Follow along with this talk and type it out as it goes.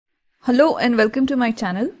Hello and welcome to my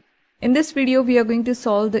channel. In this video we are going to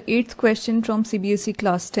solve the 8th question from CBSE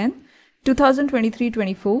Class 10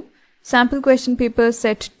 2023-24 sample question paper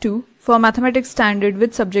set 2 for mathematics standard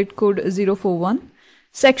with subject code 041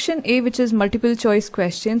 section A, which is multiple choice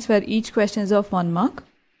questions where each question is of 1 mark.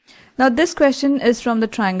 Now this question is from the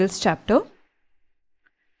triangles chapter.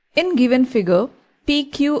 In given figure,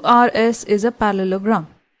 PQRS is a parallelogram.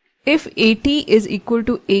 If AT is equal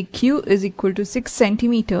to AQ is equal to 6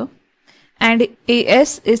 cm and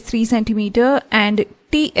AS is 3 cm and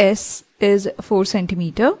TS is 4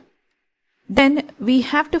 cm, then we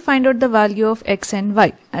have to find out the value of X and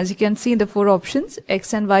Y. As you can see in the 4 options,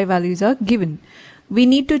 X and Y values are given. We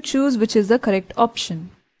need to choose which is the correct option.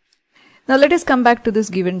 Now let us come back to this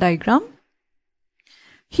given diagram.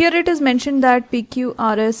 Here it is mentioned that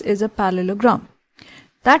PQRS is a parallelogram.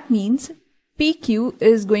 That means PQ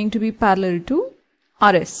is going to be parallel to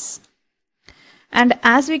RS. And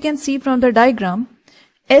as we can see from the diagram,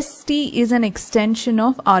 ST is an extension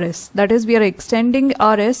of RS. That is, we are extending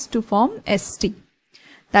RS to form ST.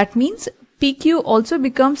 That means PQ also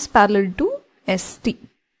becomes parallel to ST.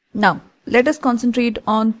 Now, let us concentrate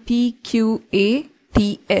on PQATS.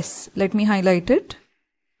 Let me highlight it.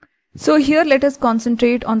 So here let us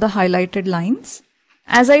concentrate on the highlighted lines.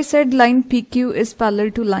 As I said, line PQ is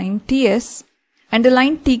parallel to line TS. And the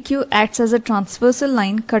line TQ acts as a transversal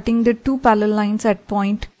line cutting the two parallel lines at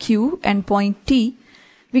point Q and point T.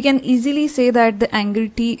 We can easily say that the angle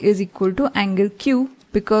T is equal to angle Q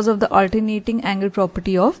because of the alternating angle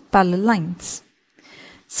property of parallel lines.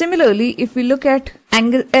 Similarly, if we look at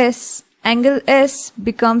angle S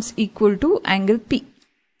becomes equal to angle P.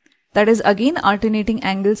 That is again alternating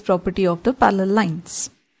angles property of the parallel lines.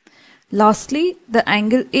 Lastly, the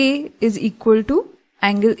angle A is equal to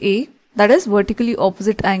angle A. That is, vertically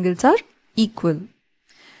opposite angles are equal.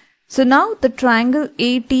 So now the triangle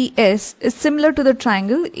ATS is similar to the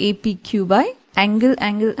triangle APQ by angle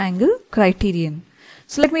criterion.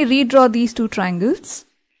 So let me redraw these two triangles.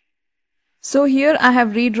 So here I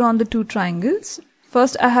have redrawn the two triangles.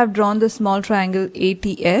 First I have drawn the small triangle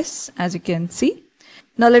ATS, as you can see.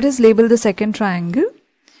 Now let us label the second triangle.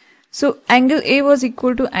 So angle A was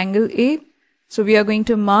equal to angle A. So we are going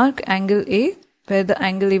to mark angle A, where the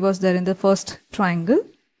angle A was there in the first triangle.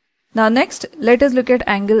 Now next, let us look at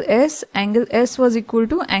angle S. Angle S was equal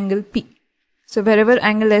to angle P. So wherever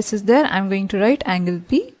angle S is there, I am going to write angle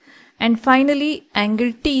P. And finally,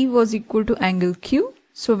 angle T was equal to angle Q.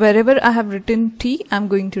 So wherever I have written T, I am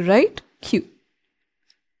going to write Q.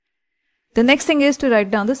 The next thing is to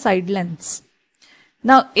write down the side lengths.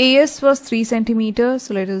 Now AS was 3 cm.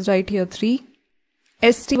 So let us write here 3.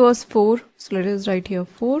 ST was 4. So let us write here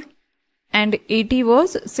 4. And AT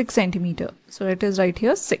was 6 cm. So let us write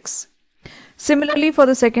here 6. Similarly, for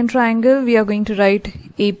the second triangle, we are going to write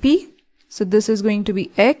AP. So this is going to be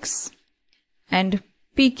X. And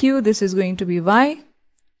PQ, this is going to be Y.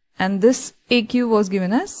 And this AQ was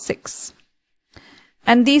given as 6.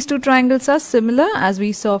 And these two triangles are similar as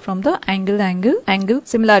we saw from the angle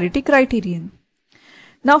similarity criterion.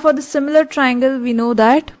 Now for the similar triangle, we know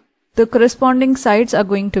that the corresponding sides are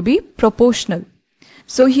going to be proportional.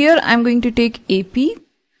 So here I am going to take AP.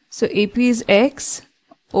 So AP is X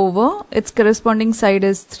over its corresponding side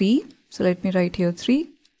is 3. So let me write here 3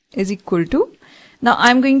 is equal to. Now I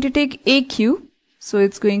am going to take AQ. So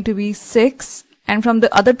it's going to be 6. And from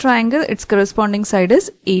the other triangle, its corresponding side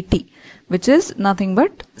is 80, which is nothing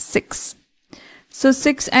but 6. So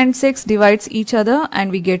 6 and 6 divides each other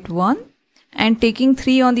and we get 1. And taking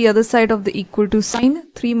 3 on the other side of the equal to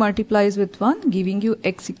sign, 3 multiplies with 1, giving you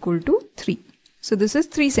X equal to 3. So this is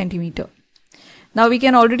 3 cm. Now we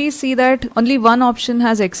can already see that only one option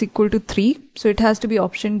has X equal to 3. So it has to be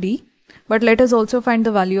option D. But let us also find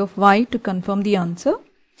the value of Y to confirm the answer.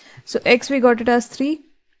 So X we got it as 3.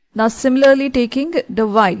 Now similarly taking the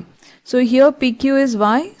Y. So here PQ is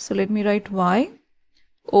Y. So let me write Y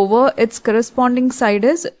over its corresponding side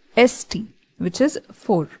is ST, which is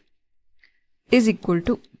 4, is equal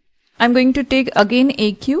to. I'm going to take again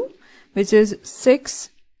AQ, which is 6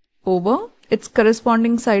 over its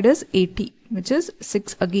corresponding side is 80, which is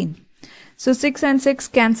 6 again. So 6 and 6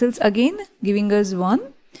 cancels again, giving us 1.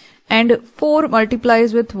 And 4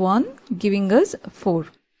 multiplies with 1, giving us 4.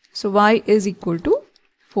 So Y is equal to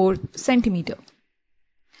 4 cm.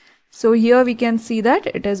 So here we can see that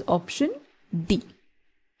it is option D.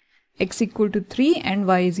 X equal to 3 and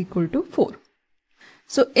Y is equal to 4.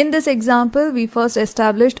 So in this example, we first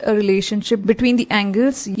established a relationship between the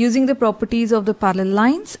angles using the properties of the parallel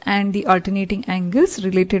lines and the alternating angles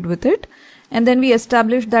related with it. And then we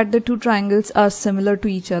established that the two triangles are similar to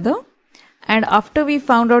each other. and after we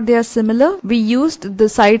found out they are similar, we used the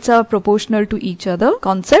sides are proportional to each other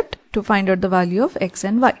concept to find out the value of x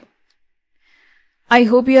and y. I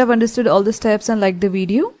hope you have understood all the steps and liked the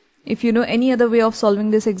video. If you know any other way of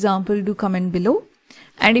solving this example, do comment below.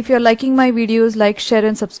 And if you are liking my videos, like, share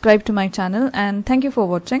and subscribe to my channel, and thank you for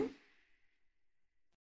watching.